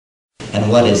And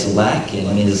what is lacking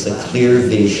is a clear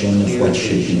vision of what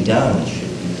should be done.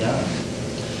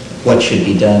 What should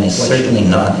be done is certainly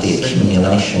not the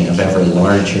accumulation of ever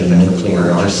larger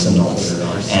nuclear arsenals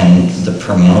and the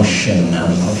promotion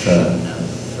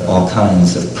of all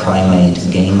kinds of primate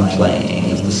game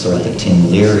playing of the sort that Tim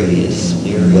Leary is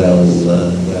well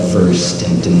versed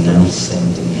in denouncing.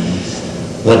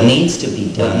 What needs to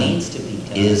be done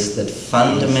is that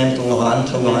fundamental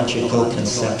ontological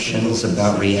conceptions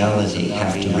about reality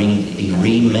have to be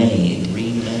remade.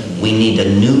 We need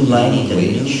a new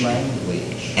language.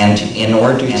 And in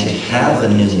order to have a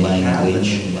new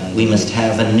language, we must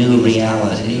have a new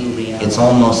reality. It's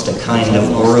almost a kind of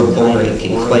Ouroboros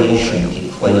equation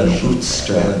or a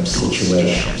bootstrap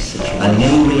situation. A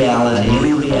new reality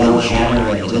will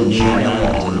generate a new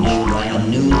language. A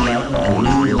new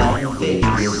language will fit a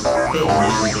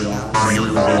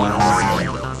new reality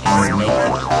and make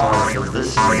it part of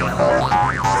this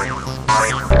reality.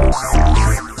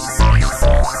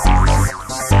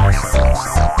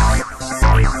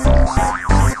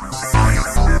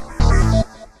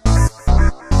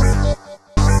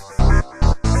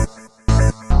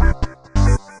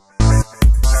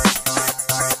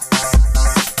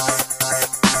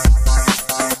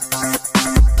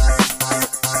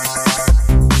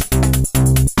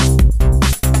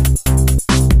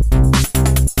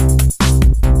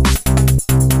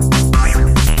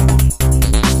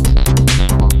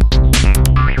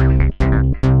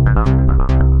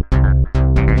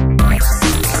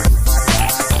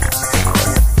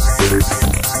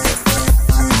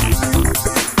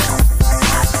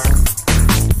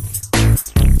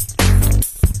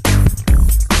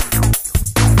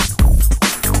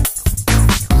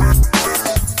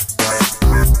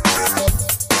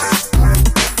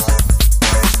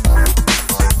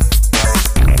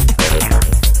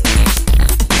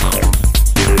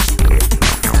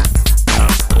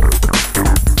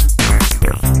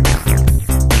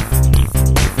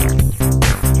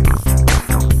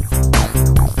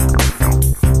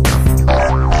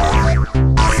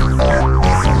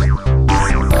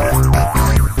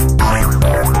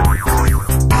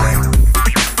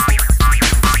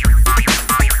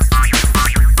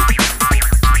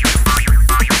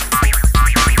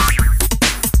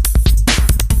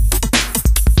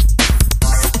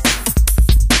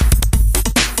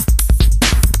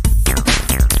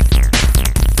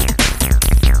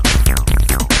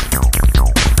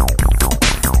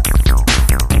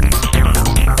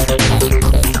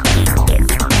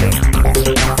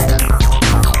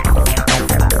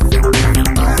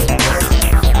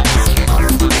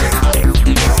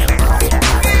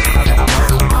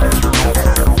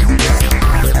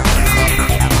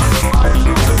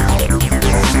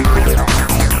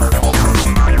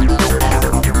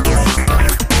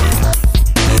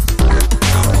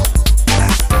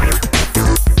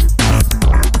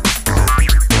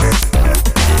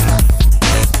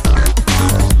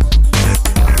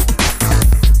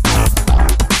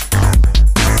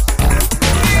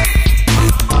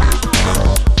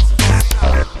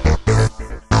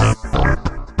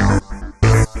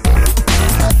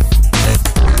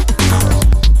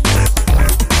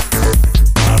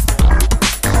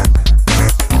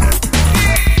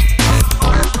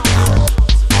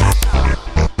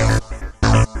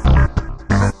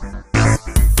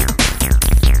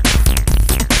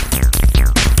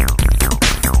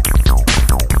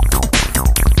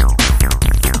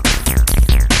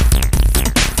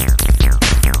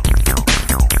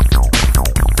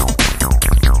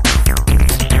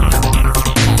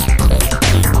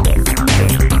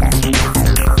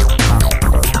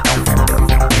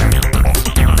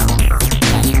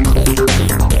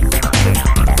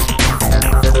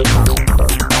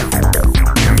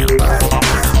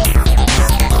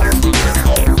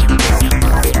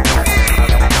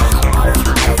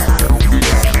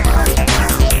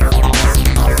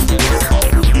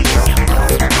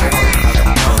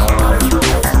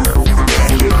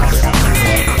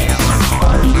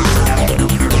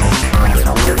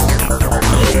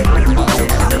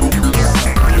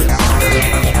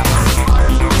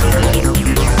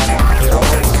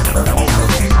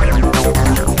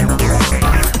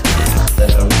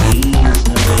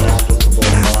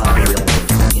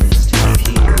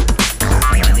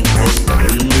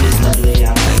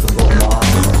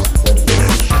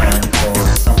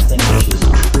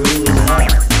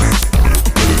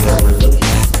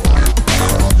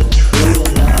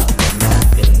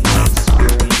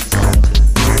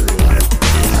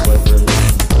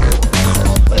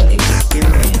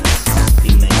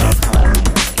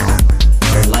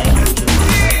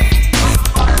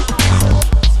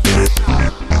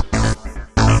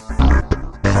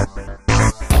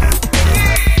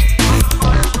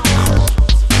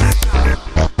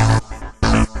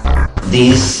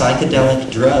 These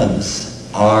psychedelic drugs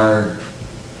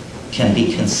can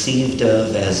be conceived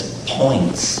of as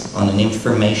points on an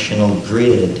informational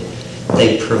grid.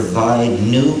 They provide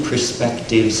new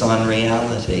perspectives on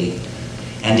reality.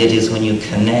 And it is when you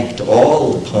connect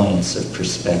all the points of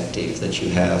perspective that you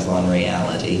have on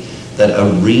reality that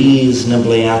a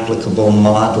reasonably applicable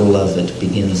model of it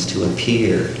begins to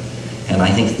appear. And I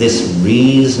think this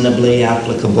reasonably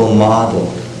applicable model,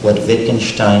 what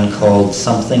Wittgenstein called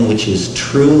something which is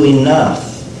true enough,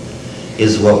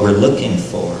 is what we're looking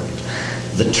for.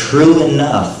 The true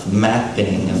enough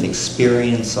mapping of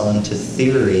experience onto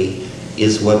theory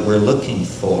is what we're looking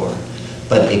for.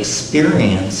 But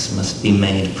experience must be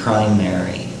made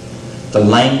primary. The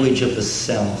language of the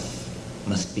self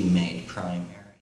must be made primary.